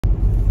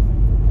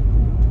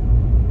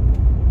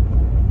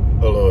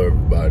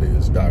everybody?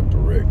 It's Dr.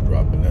 Rick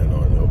dropping in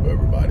on you. Hope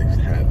everybody's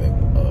having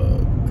a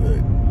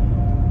good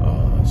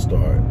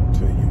start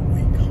to your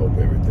week. Hope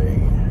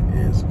everything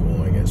is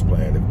going as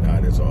planned. If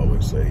not, as I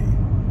always say,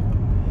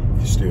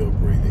 you're still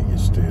breathing, you're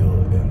still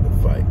in the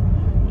fight.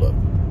 Look,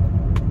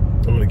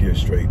 I'm going to get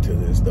straight to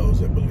this.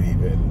 Those that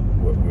believe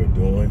in what we're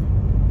doing,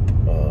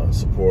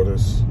 support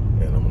us,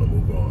 and I'm going to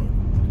move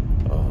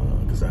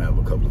on because I have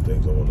a couple of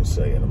things I want to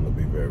say, and I'm going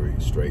to be very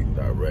straight and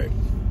direct.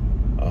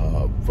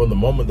 From the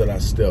moment that I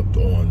stepped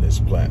on this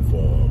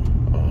platform,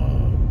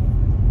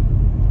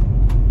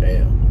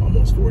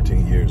 almost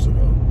 14 years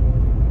ago,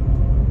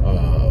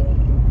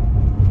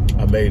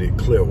 I made it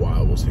clear why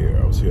I was here.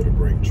 I was here to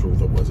bring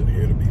truth. I wasn't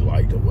here to be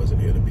liked. I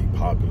wasn't here to be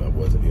popular. I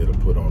wasn't here to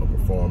put on a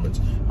performance.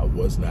 I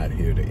was not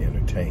here to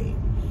entertain.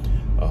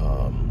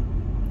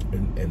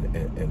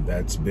 And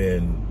that's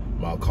been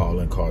my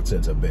calling card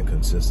since. I've been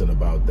consistent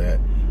about that.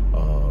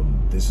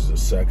 This is a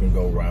second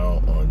go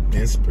round on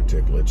this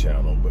particular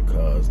channel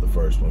because the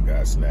first one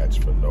got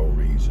snatched for no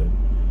reason.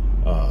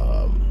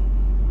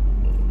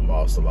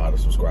 Lost a lot of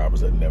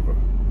subscribers that never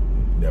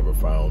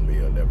found me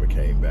or never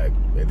came back.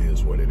 It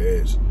is what it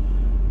is.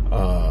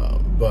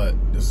 But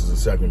this is a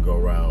second go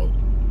round,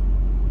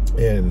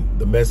 and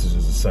the message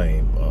is the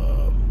same.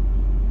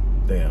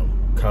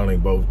 Counting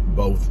both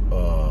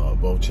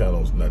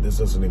channels. Now, this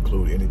doesn't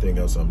include anything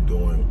else I'm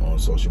doing on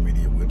social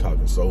media. We're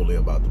talking solely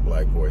about the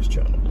Black Voice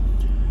channel.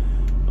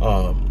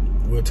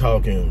 We're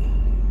talking,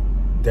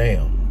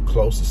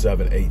 close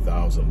to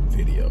 8,000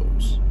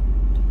 videos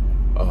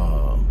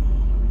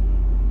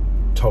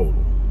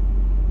total.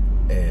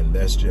 And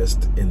that's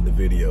just in the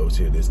videos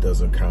here. This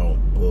doesn't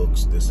count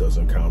books. This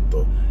doesn't count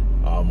the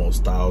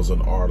almost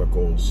 1,000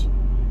 articles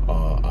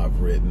I've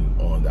written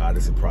on the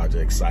Odyssey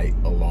project site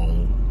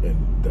alone,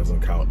 and doesn't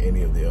count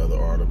any of the other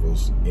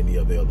articles, any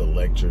of the other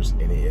lectures,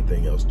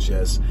 anything else,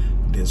 just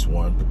this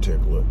one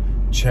particular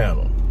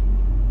channel.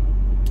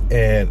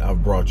 And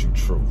I've brought you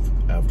truth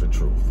after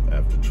truth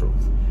after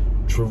truth.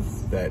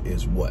 Truth that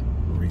is what?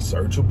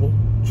 Researchable,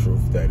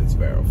 truth that is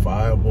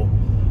verifiable,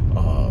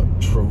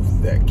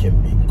 truth that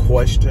can be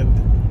questioned.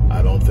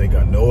 I don't think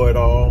I know it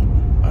all.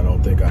 I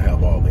don't think I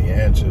have all the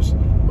answers,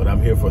 but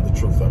I'm here for the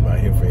truth. I'm not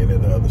here for any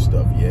of the other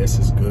stuff. Yes,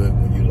 it's good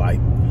when you like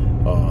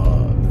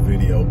the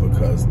video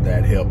because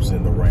that helps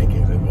in the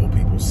rankings and more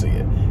people see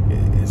it.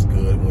 It's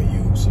good when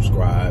you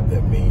subscribe.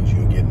 That means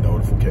you get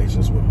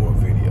notifications with more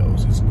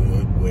videos. It's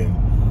good when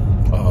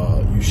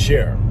you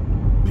share.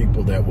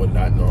 People that would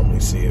not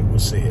normally see it will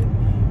see it.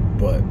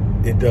 But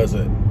it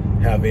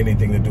doesn't have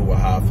anything to do with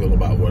how I feel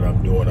about what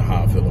I'm doing or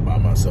how I feel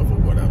about myself or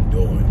what I'm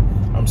doing.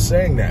 I'm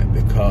saying that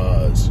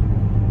because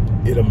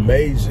it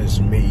amazes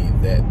me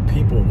that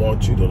people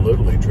want you to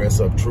literally dress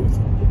up truth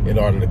in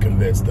order to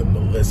convince them to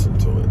listen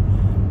to it.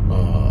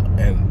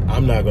 And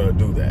I'm not going to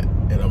do that.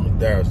 And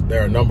there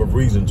are a number of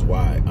reasons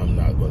why I'm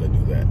not going to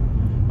do that.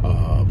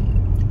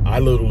 I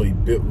literally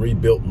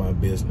rebuilt my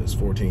business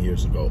 14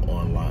 years ago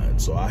online.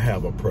 So I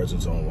have a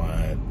presence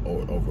online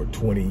on over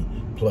 20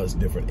 plus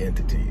different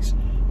entities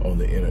on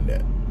the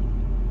internet.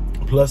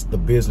 Plus the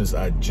business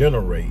I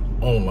generate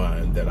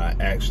online that I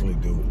actually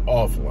do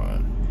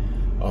offline.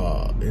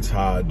 It's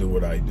how I do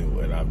what I do,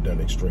 and I've done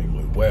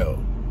extremely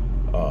well.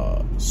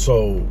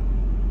 So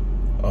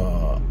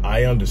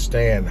I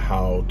understand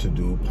how to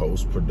do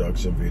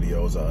post-production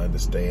videos. I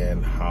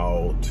understand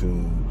how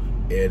to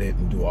edit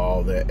and do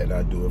all that, and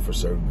I do it for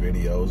certain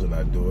videos, and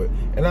I do it,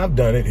 and I've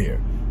done it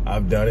here.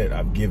 I've done it.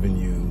 I've given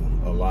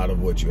you a lot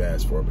of what you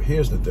asked for, but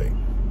here's the thing.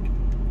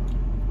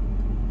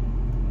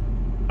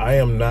 I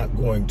am not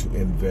going to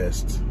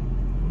invest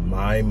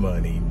my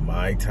money,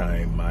 my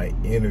time, my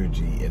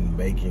energy in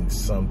making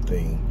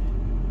something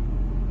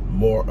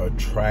more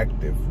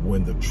attractive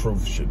when the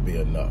truth should be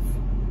enough.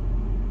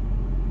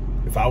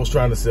 If I was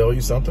trying to sell you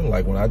something,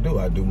 like when I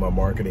do my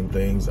marketing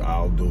things,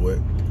 I'll do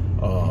it.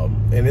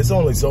 And it's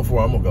only so far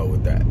I'm gonna go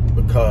with that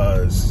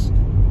because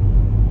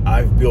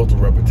I've built a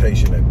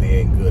reputation at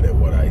being good at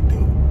what I do,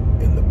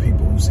 and the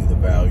people who see the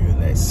value in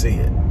that see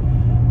it.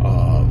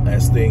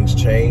 As things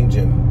change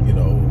and, you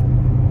know,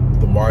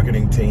 the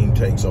marketing team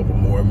takes over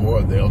more and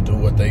more, they'll do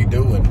what they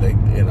do,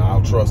 and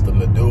I'll trust them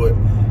to do it.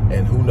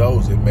 And who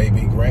knows, it may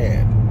be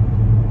grand.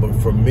 But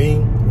for me,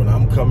 when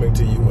I'm coming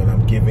to you and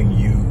I'm giving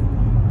you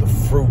the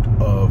fruit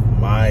of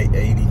my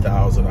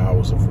 80,000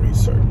 hours of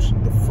research,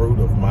 the fruit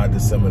of my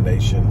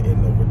dissemination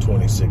in over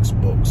 26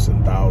 books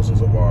and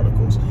thousands of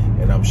articles,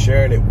 and I'm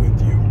sharing it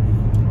with you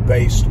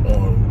based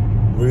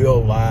on real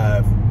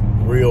live,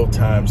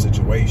 real-time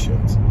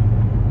situations,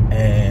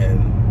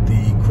 and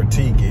the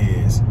critique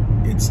is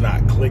it's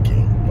not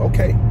clicking.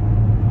 Okay.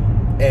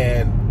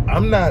 And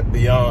I'm not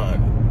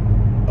beyond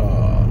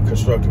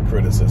constructive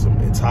criticism.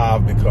 It's how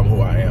I've become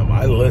who I am.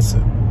 I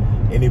listen.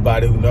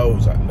 Anybody who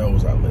knows I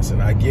listen.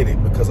 I get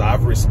it because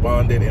I've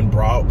responded and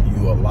brought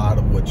you a lot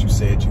of what you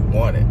said you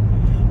wanted.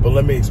 But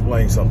let me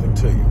explain something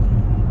to you.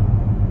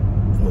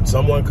 When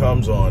someone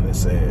comes on and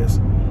says,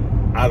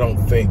 I don't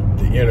think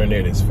the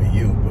internet is for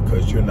you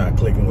because you're not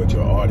clicking with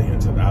your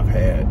audience. And I've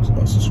had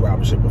a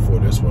subscribership before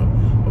this one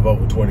of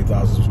over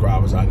 20,000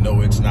 subscribers. I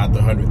know it's not the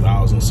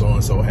 100,000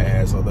 so-and-so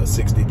has or the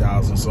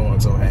 60,000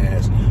 so-and-so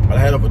has, but I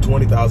had over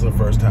 20,000 the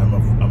first time.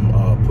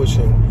 I'm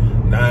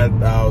pushing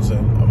 9,000.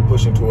 I'm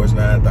pushing towards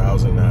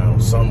 9,000 now,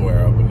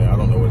 somewhere up in there. I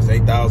don't know, it's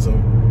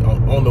 8,000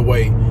 on the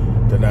way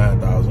to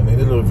 9,000,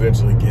 and it'll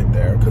eventually get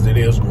there because it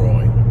is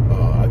growing.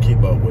 I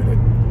keep up with it.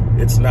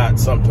 It's not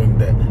something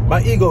that,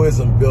 my ego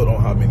isn't built on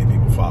how many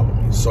people follow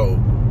me. So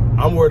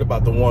I'm worried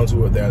about the ones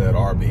who are there that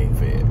are being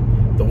fed.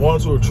 The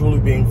ones who are truly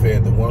being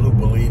fed, the ones who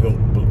believe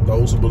in,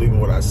 those who believe in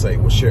what I say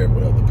will share it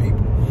with other people.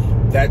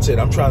 That's it.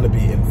 I'm trying to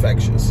be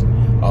infectious.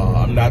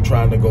 I'm not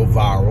trying to go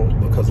viral,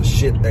 because the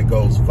shit that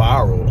goes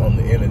viral on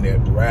the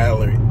internet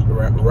rarely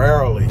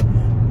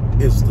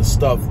is the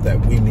stuff that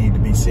we need to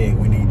be seeing,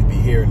 we need to be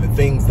hearing. The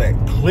things that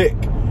click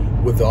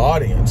with the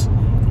audience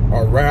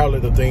are rarely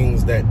the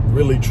things that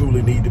really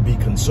truly need to be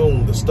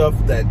consumed. The stuff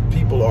that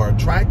people are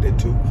attracted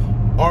to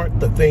aren't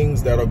the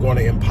things that are going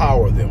to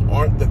empower them,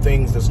 aren't the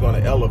things that's going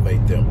to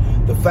elevate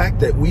them. The fact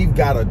that we've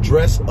got to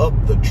dress up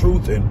the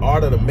truth in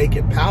order to make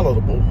it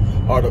palatable,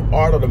 or in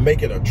order to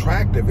make it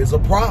attractive, is a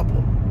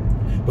problem.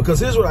 Because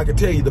here's what I can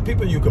tell you, the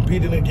people you're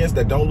competing against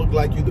that don't look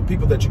like you, the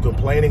people that you're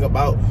complaining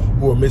about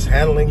who are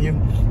mishandling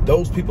you,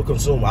 those people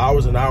consume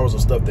hours and hours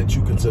of stuff that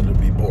you consider to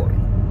be boring.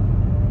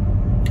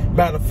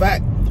 Matter of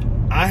fact,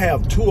 I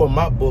have 2 of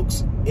my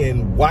books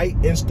in white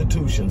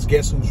institutions.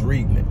 Guess who's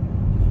reading it?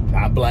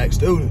 Not black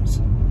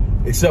students,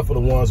 except for the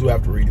ones who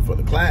have to read it for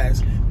the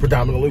class,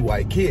 predominantly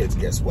white kids.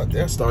 Guess what?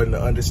 They're starting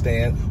to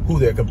understand who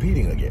they're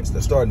competing against.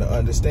 They're starting to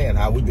understand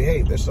how we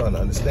behave. They're starting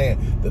to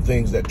understand the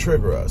things that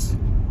trigger us.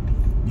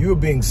 You're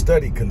being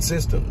studied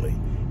consistently,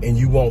 and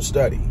you won't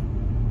study.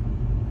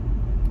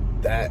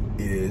 That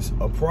is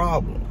a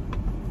problem.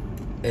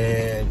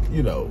 And,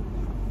 you know,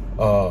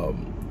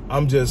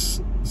 I'm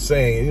just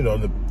saying,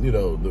 and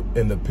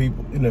the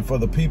people, for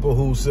the people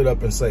who sit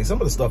up and say, some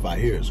of the stuff I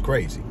hear is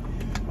crazy.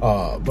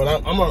 But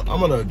I'm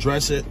gonna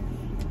address it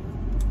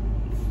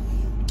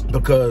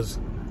because,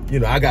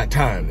 I got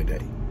time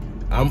today.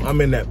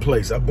 I'm in that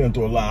place. I've been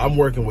through a lot. I'm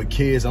working with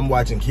kids. I'm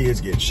watching kids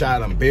get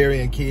shot. I'm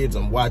burying kids.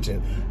 I'm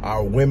watching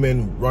our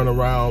women run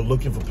around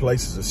looking for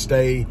places to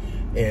stay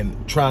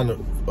and trying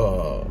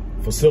to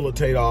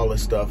facilitate all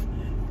this stuff.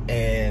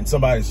 And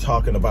somebody's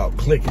talking about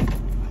clicking.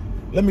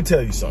 Let me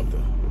tell you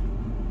something.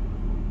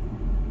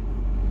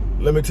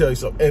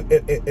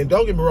 And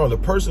don't get me wrong, the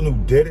person who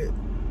did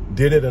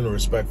it in a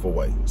respectful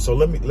way. So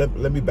let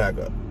me back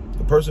up.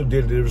 The person who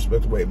did it in a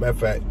respectful way, matter of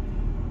fact,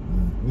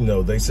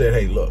 they said,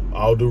 hey, look,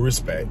 all due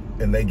respect,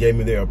 and they gave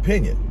me their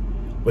opinion.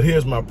 But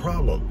here's my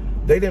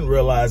problem. They didn't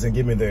realize in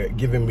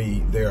giving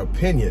me their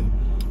opinion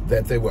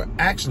that they were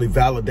actually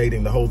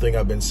validating the whole thing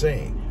I've been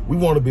saying. We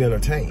want to be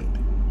entertained.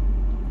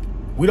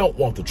 We don't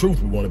want the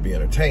truth. We want to be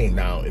entertained.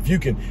 Now, if you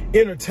can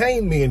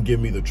entertain me and give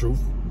me the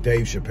truth,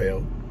 Dave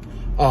Chappelle,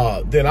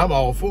 then I'm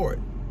all for it.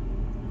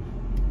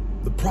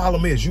 The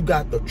problem is you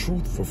got the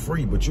truth for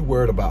free, but you're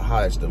worried about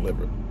how it's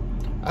delivered.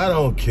 I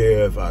don't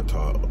care if I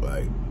talk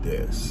like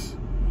this.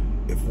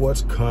 If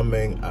what's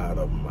coming out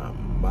of my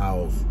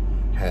mouth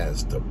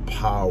has the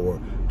power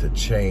to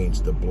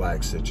change the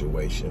black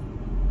situation,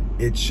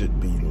 it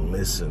should be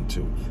listened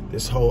to.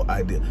 This whole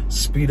idea,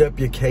 speed up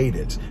your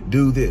cadence,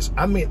 do this.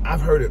 I mean, I've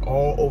heard it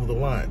all over the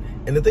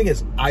line. And the thing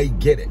is, I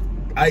get it.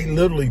 I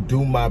literally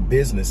do my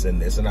business in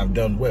this, and I've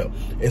done well.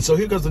 And so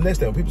here goes the next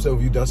thing. When people say,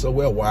 well, you've done so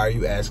well, why are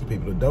you asking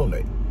people to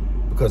donate?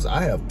 Because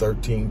I have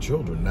 13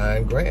 children,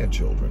 9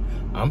 grandchildren.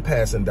 I'm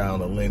passing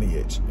down a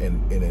lineage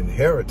and an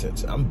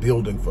inheritance. I'm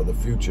building for the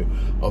future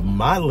of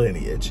my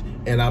lineage.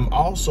 And I'm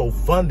also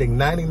funding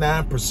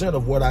 99%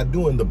 of what I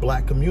do in the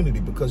black community.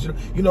 Because,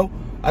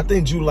 I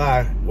think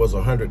July was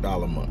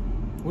 $100 a month,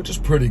 which is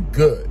pretty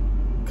good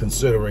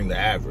considering the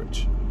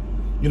average.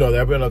 There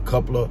have been a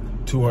couple of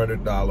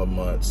 $200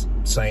 months,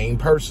 same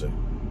person.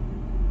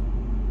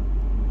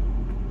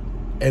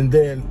 And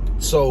then,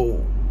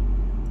 so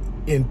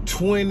in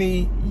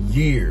 20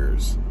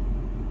 years,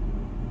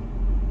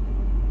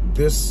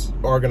 this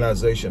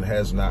organization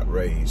has not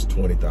raised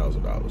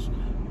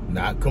 $20,000.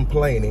 Not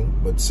complaining,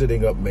 but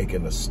sitting up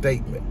making a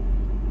statement.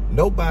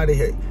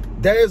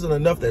 There isn't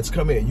enough that's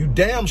come in. You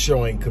damn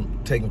sure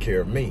ain't taking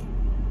care of me.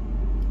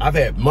 I've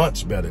had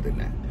months better than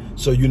that.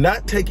 So you're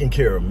not taking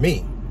care of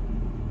me.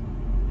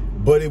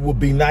 But it would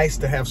be nice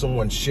to have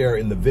someone share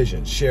in the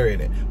vision, share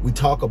in it. We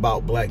talk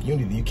about black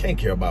unity. You can't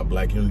care about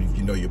black unity if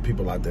you know your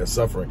people out there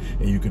suffering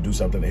and you could do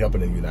something to help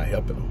them and you're not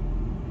helping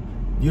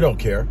them. You don't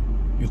care.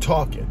 You're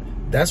talking.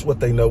 That's what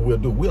they know we'll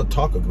do. We'll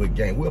talk a good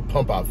game. We'll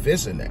pump our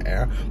fists in the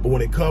air. But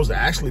when it comes to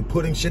actually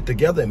putting shit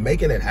together and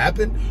making it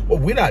happen, well,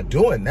 we're not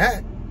doing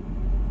that.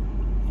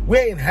 We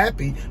ain't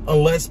happy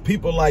unless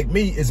people like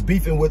me is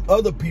beefing with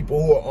other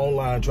people who are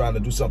online trying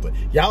to do something.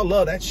 Y'all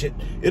love that shit.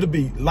 It'll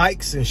be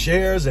likes and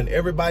shares and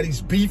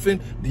everybody's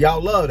beefing.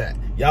 Y'all love that.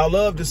 Y'all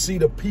love to see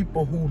the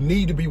people who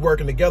need to be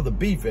working together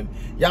beefing.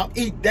 Y'all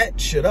eat that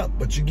shit up,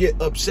 but you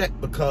get upset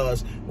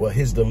because, well,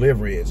 his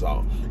delivery is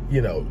off,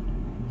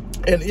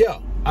 And yeah,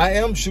 I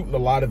am shooting a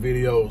lot of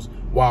videos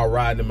while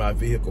riding in my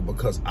vehicle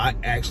because I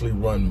actually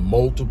run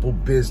multiple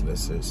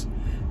businesses,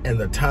 and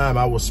the time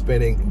I was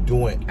spending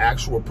doing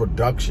actual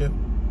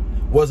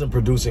production wasn't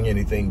producing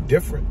anything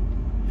different.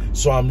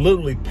 So I'm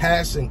literally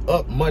passing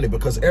up money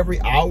because every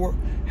hour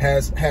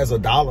has a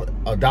dollar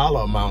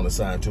amount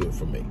assigned to it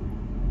for me.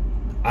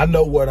 I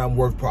know what I'm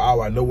worth per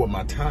hour. I know what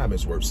my time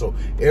is worth. So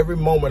every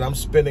moment I'm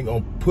spending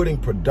on putting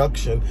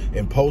production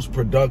and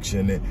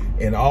post-production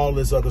and all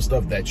this other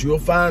stuff that you'll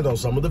find on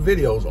some of the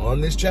videos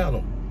on this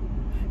channel,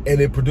 and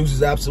it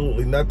produces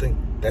absolutely nothing,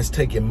 that's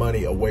taking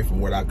money away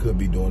from what I could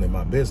be doing in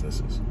my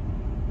businesses.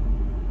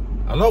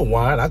 I know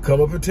why, and I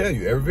come up and tell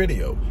you every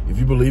video, if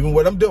you believe in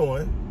what I'm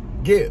doing,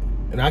 give.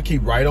 And I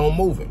keep right on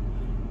moving.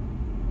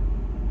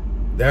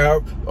 There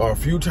are a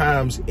few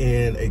times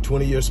in a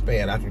 20-year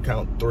span, I can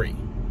count 3,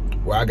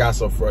 where I got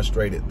so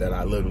frustrated that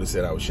I literally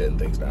said I was shutting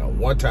things down.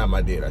 One time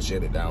I did, I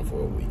shut it down for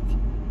a week.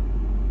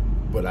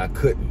 But I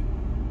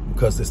couldn't,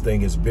 because this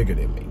thing is bigger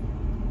than me.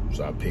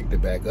 So I picked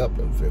it back up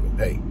and figured,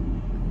 hey,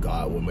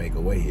 God will make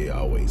a way. He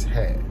always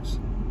has.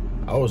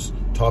 I was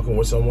talking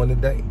with someone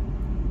today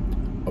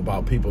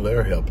about people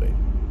they're helping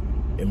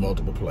in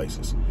multiple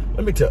places.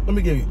 Let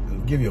me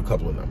give you a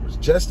couple of numbers.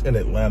 Just in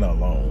Atlanta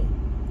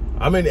alone,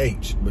 I'm in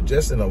H, but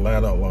just in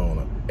Atlanta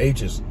alone,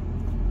 H is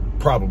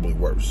probably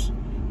worse.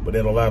 But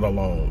in Atlanta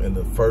alone, in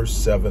the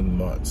first 7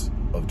 months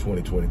of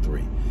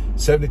 2023,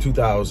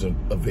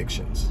 72,000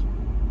 evictions.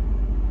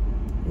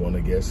 You want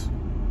to guess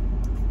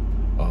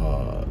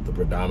the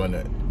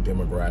predominant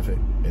demographic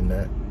in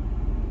that?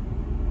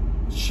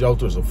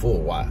 Shelters are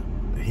full. Why?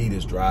 The heat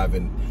is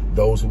driving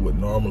those who would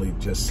normally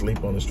just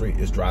sleep on the street,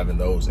 is driving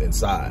those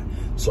inside.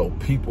 So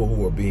people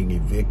who are being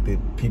evicted,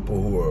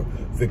 people who are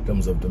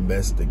victims of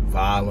domestic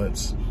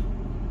violence,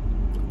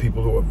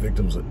 people who are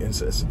victims of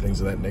incest and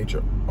things of that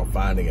nature are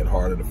finding it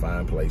harder to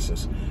find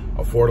places.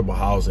 Affordable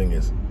housing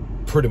is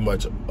pretty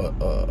much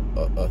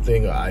a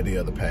thing, an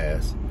idea of the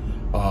past.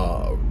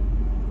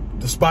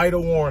 Despite a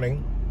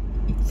warning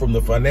from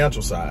the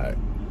financial side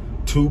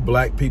to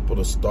black people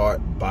to start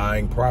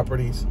buying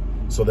properties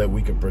so that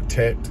we can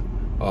protect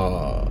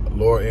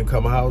lower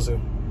income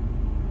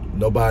housing,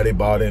 nobody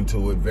bought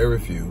into it. Very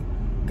few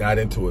got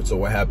into it. So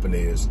what happened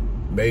is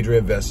major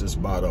investors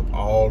bought up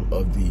all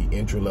of the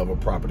entry-level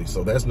properties.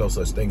 So there's no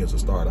such thing as a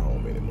starter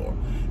home anymore.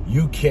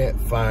 You can't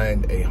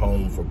find a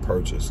home for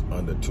purchase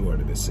under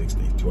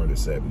 260,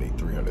 270,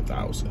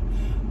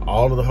 300,000.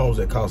 All of the homes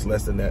that cost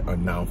less than that are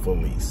now for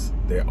lease.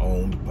 They're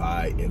owned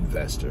by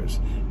investors,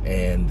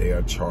 and they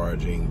are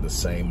charging the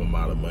same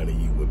amount of money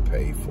you would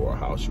pay for a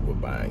house you were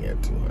buying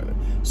at 200.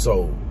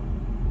 So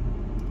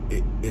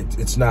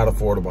it's not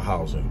affordable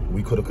housing.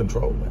 We could have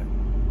controlled that.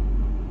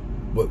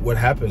 But what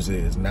happens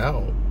is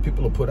now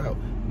people are put out.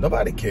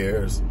 Nobody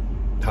cares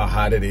how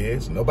hot it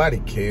is. Nobody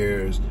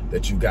cares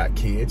that you got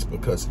kids,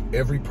 because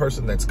every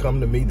person that's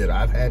come to me that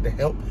I've had to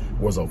help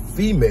was a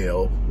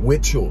female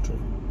with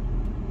children.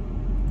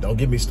 Don't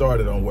get me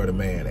started on where the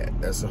man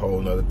at. That's a whole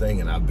nother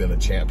thing, and I've been a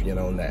champion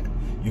on that.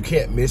 You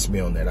can't miss me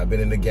on that. I've been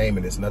in the game,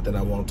 and it's nothing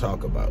I won't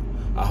talk about.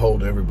 I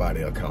hold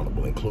everybody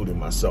accountable, including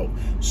myself.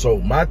 So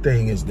my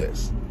thing is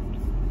this.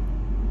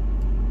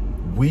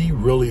 We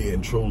really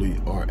and truly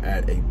are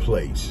at a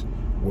place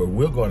where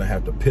we're going to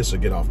have to piss or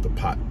get off the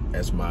pot,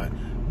 as my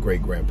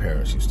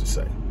great-grandparents used to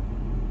say.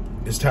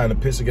 It's time to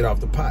piss or get off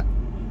the pot.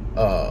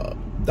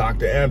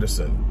 Dr.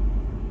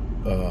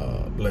 Anderson,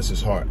 bless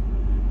his heart,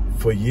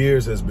 for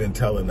years has been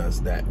telling us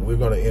that we're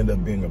going to end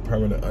up being a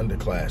permanent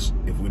underclass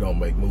if we don't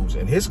make moves.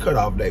 And his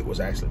cutoff date was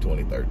actually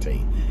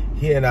 2013.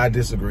 He and I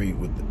disagreed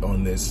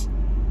on this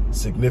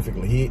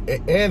significantly. He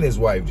and his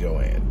wife,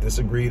 Joanne,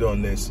 disagreed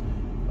on this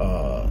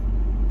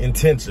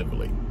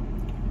intensively.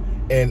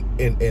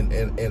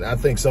 And I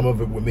think some of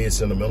it with me is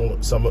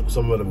sentimental. Some of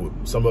it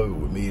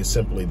with me is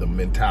simply the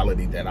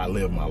mentality that I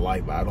live my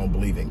life by. I don't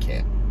believe in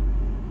can't.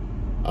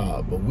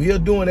 But we are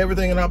doing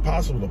everything in our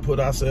possible to put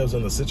ourselves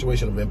in a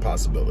situation of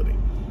impossibility.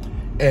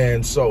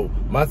 And so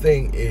my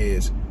thing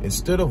is,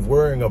 instead of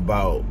worrying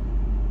about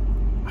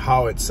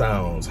how it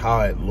sounds,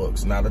 how it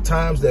looks. Now, the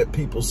times that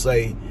people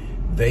say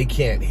they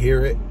can't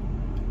hear it,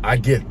 I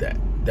get that.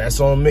 That's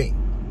on me.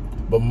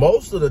 But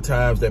most of the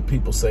times that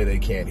people say they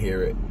can't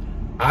hear it,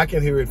 I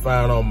can hear it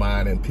fine on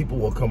mine, and people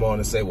will come on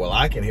and say, well,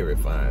 I can hear it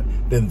fine.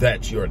 Then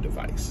that's your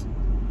device.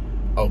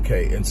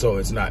 Okay, and so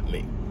it's not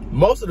me.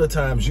 Most of the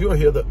times you'll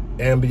hear the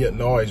ambient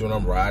noise when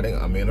I'm riding.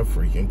 I'm in a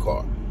freaking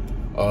car,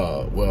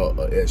 well,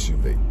 a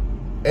SUV.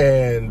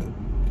 And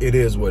it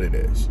is what it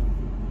is.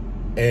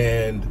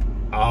 And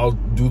I'll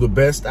do the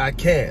best I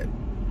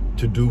can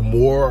to do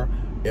more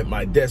at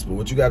my desk. But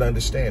what you got to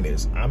understand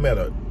is I'm at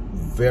a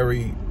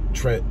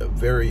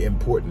very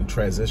important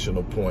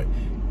transitional point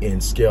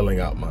in scaling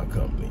out my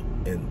company.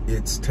 And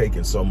it's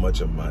taken so much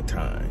of my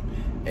time.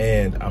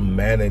 And I'm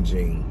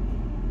managing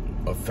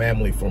a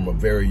family from a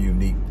very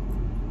unique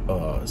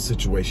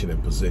situation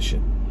and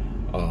position.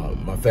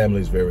 My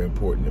family is very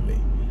important to me.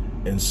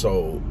 And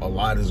so a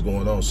lot is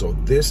going on. So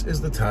this is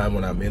the time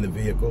when I'm in the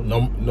vehicle.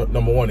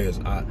 Number one is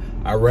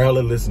I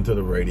rarely listen to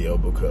the radio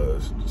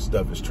because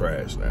stuff is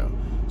trash now.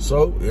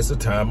 So it's a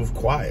time of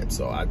quiet.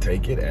 So I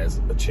take it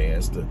as a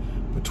chance to,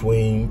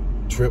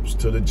 between trips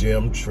to the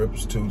gym,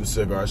 trips to the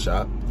cigar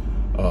shop,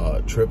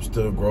 trips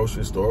to the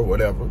grocery store,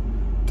 whatever,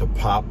 to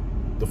pop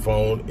the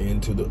phone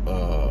into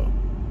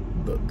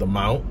the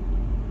mount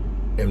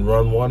and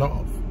run one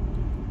off.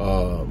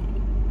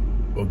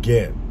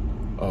 Again,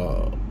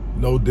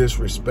 no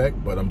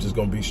disrespect, but I'm just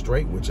going to be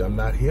straight with you. I'm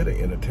not here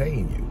to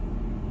entertain you.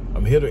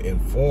 I'm here to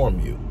inform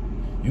you.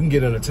 You can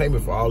get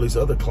entertainment for all these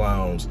other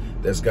clowns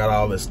that's got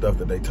all this stuff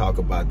that they talk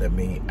about that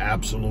mean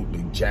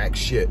absolutely jack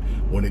shit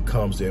when it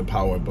comes to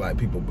empowering black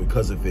people.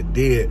 Because if it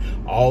did,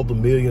 all the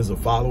millions of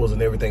followers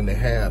and everything they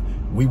have,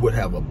 we would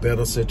have a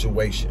better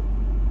situation.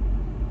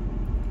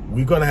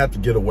 We're going to have to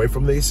get away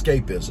from the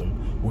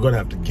escapism. We're going to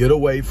have to get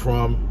away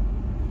from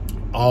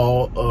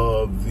all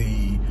of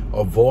the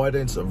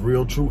avoidance of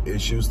real true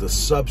issues, the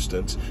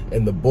substance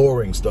and the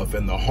boring stuff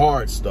and the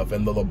hard stuff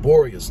and the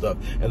laborious stuff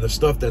and the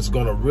stuff that's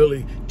going to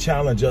really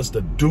challenge us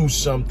to do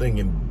something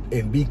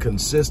and be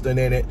consistent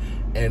in it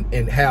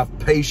and have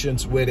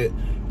patience with it.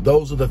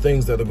 Those are the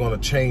things that are going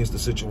to change the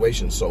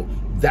situation. So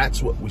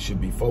that's what we should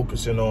be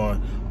focusing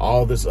on.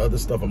 All this other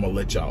stuff, I'm going to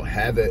let y'all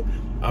have it.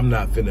 I'm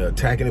not finna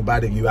attack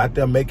anybody. You out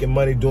there making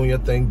money, doing your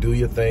thing, do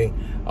your thing.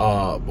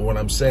 But what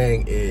I'm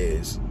saying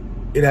is,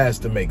 it has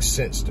to make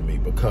sense to me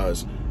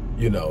because,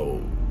 you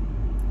know,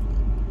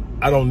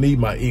 I don't need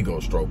my ego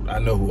stroked. I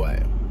know who I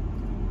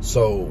am.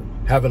 So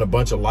having a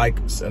bunch of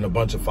likes and a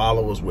bunch of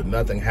followers with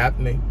nothing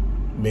happening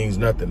means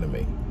nothing to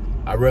me.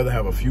 I'd rather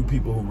have a few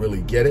people who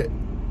really get it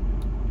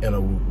and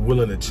are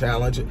willing to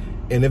challenge it.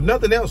 And if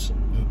nothing else,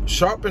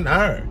 sharpen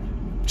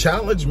iron.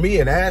 Challenge me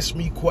and ask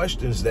me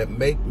questions that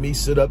make me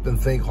sit up and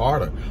think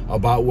harder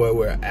about where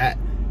we're at.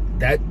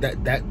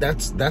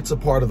 That's a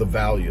part of the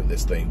value of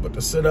this thing. But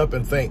to sit up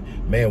and think,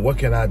 man, what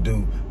can I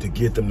do to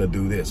get them to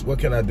do this? What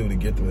can I do to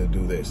get them to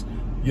do this?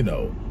 You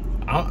know,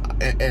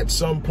 at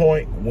some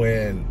point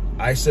when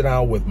I sit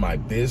down with my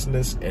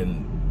business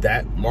and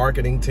that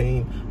marketing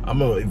team, I'm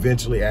going to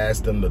eventually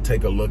ask them to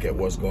take a look at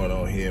what's going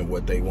on here and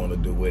what they want to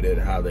do with it,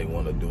 how they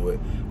want to do it.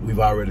 We've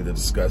already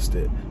discussed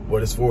it.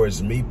 But as far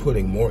as me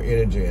putting more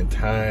energy and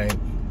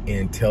time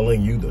in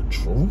telling you the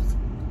truth,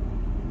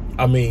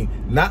 I mean,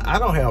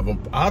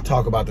 I'll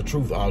talk about the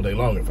truth all day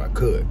long if I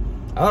could.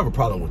 I don't have a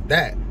problem with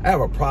that. I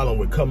have a problem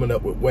with coming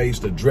up with ways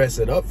to dress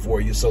it up for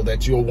you so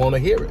that you'll want to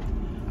hear it.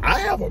 I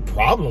have a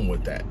problem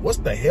with that.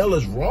 What the hell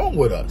is wrong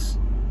with us?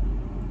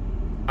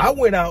 I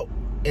went out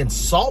and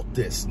sought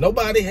this.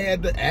 Nobody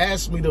had to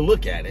ask me to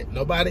look at it.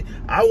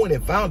 I went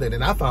and found it,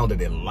 and I found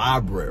it in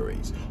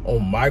libraries, on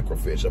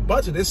microfiche, a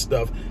bunch of this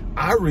stuff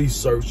I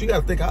researched. You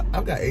got to think,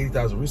 I've got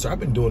 80,000 research. I've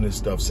been doing this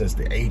stuff since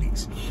the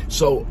 80s.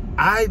 So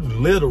I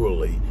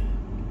literally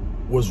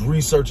was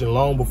researching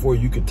long before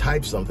you could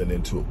type something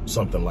into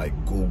something like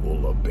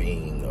Google or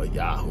Bing or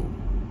Yahoo.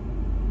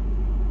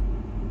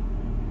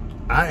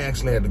 I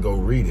actually had to go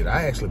read it.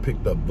 I actually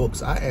picked up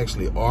books. I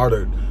actually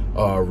ordered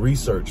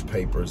research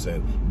papers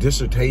and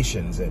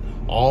dissertations and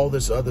all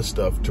this other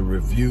stuff to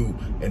review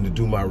and to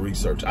do my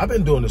research. I've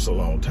been doing this a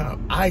long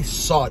time. I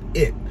sought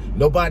it.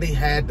 Nobody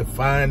had to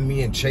find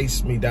me and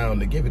chase me down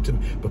to give it to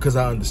me because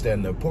I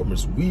understand the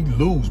importance. We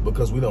lose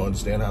because we don't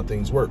understand how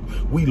things work.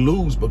 We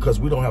lose because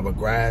we don't have a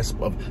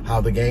grasp of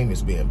how the game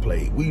is being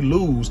played. We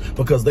lose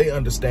because they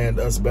understand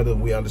us better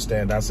than we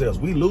understand ourselves.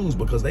 We lose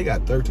because they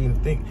got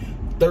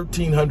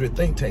 1,300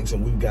 think tanks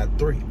and we've got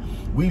 3.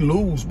 We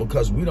lose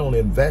because we don't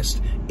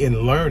invest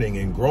in learning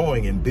and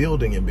growing and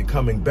building and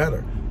becoming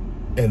better.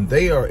 And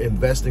they are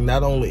investing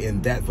not only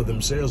in that for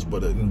themselves,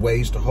 but in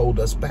ways to hold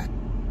us back.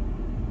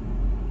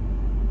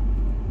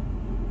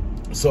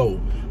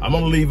 So I'm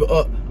gonna leave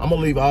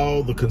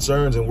all the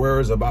concerns and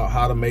worries about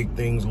how to make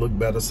things look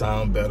better,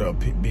 sound better,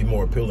 be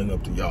more appealing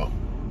up to y'all.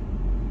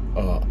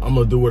 I'm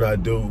gonna do what I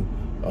do,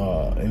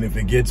 and if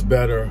it gets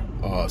better,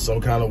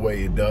 some kind of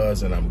way it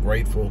does, and I'm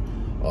grateful.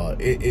 And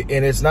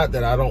it's not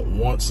that I don't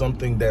want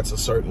something that's a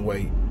certain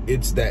way.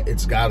 It's that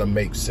it's got to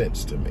make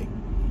sense to me.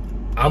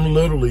 I'm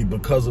literally,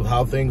 because of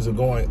how things are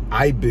going,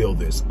 I build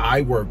this,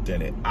 I worked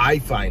in it, I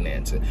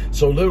finance it.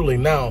 So literally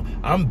now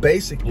I'm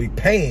basically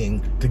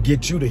paying to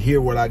get you to hear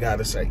what I got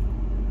to say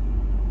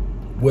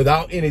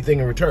without anything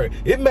in return.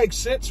 It makes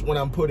sense when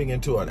I'm putting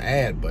into an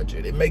ad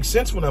budget. It makes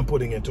sense when I'm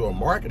putting into a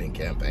marketing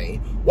campaign.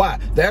 Why?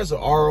 There's an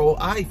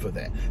ROI for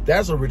that.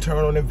 There's a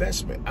return on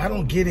investment. I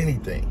don't get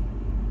anything.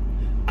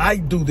 I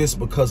do this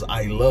because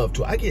I love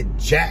to. I get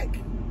jack.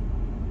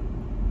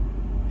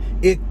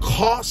 It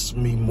costs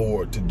me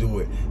more to do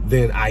it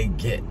than I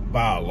get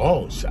by a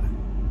long shot.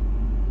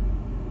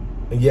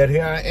 And yet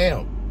here I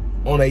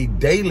am on a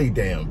daily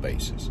damn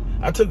basis.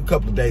 I took a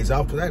couple of days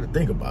off because I had to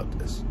think about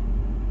this.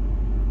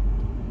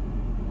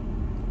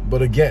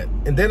 But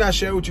again, and then I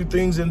share with you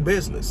things in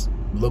business.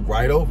 Look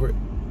right over it.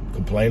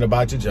 Complain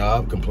about your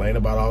job. Complain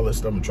about all this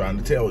stuff I'm trying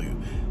to tell you.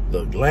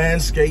 The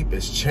landscape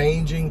is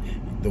changing.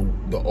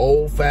 The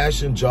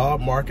old-fashioned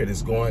job market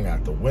is going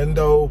out the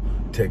window.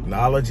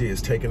 Technology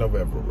is taking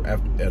over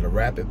at a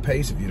rapid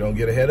pace. If you don't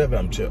get ahead of it,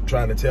 I'm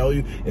trying to tell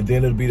you, and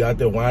then it'll be out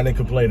there whining,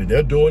 complaining.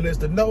 They're doing this.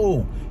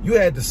 No, you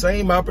had the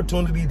same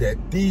opportunity that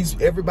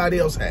everybody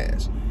else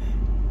has.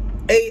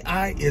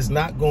 AI is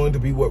not going to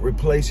be what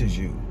replaces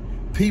you.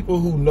 People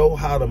who know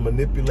how to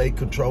manipulate,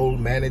 control,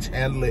 manage,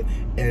 handle it,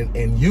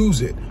 and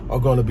use it are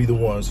going to be the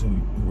ones who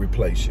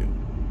replace you.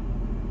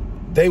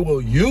 They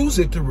will use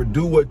it to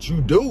do what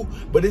you do,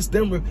 but it's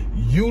them.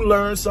 You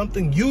learn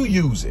something, you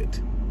use it.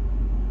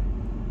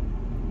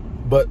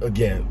 But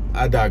again,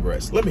 I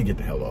digress. Let me get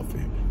the hell off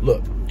of you.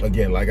 Look,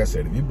 again, like I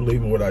said, if you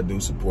believe in what I do,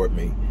 support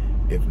me.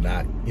 If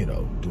not, you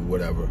know, do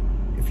whatever.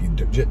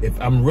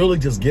 If I'm really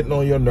just getting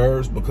on your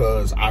nerves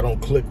because I don't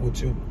click with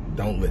you,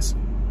 don't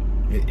listen.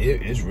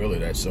 It's really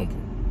that simple.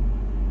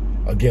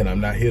 Again,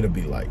 I'm not here to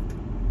be liked.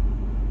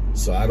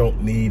 So I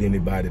don't need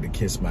anybody to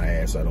kiss my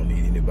ass. I don't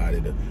need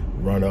anybody to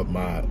run up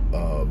my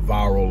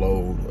viral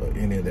load or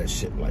any of that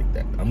shit like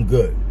that. I'm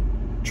good.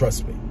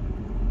 Trust me.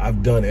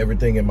 I've done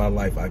everything in my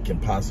life I can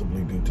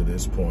possibly do to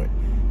this point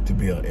to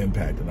be an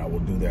impact, and I will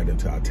do that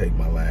until I take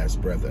my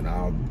last breath, and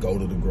I'll go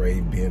to the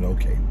grave being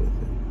okay with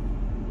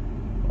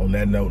it. On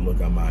that note,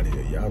 look, I'm out of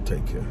here. Y'all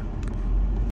take care.